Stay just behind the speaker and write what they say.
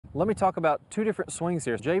Let me talk about two different swings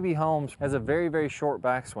here. JB Holmes has a very, very short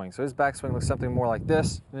backswing. So his backswing looks something more like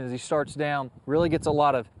this. And as he starts down, really gets a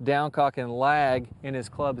lot of downcock and lag in his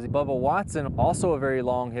clubs. Bubba Watson, also a very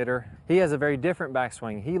long hitter. He has a very different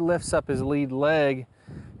backswing. He lifts up his lead leg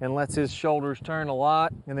and lets his shoulders turn a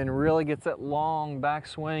lot, and then really gets that long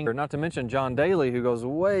backswing. Not to mention John Daly, who goes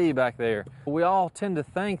way back there. We all tend to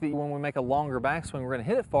think that when we make a longer backswing, we're gonna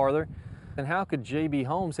hit it farther. And how could JB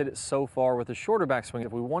Holmes hit it so far with a shorter backswing?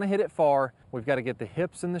 If we want to hit it far, we've got to get the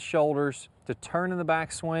hips and the shoulders to turn in the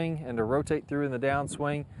backswing and to rotate through in the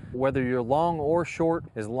downswing. Whether you're long or short,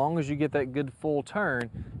 as long as you get that good full turn,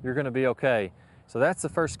 you're going to be okay. So that's the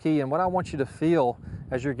first key. And what I want you to feel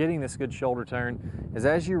as you're getting this good shoulder turn is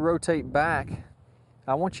as you rotate back,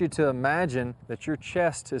 I want you to imagine that your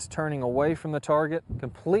chest is turning away from the target,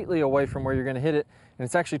 completely away from where you're going to hit it, and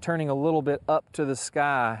it's actually turning a little bit up to the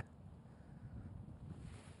sky.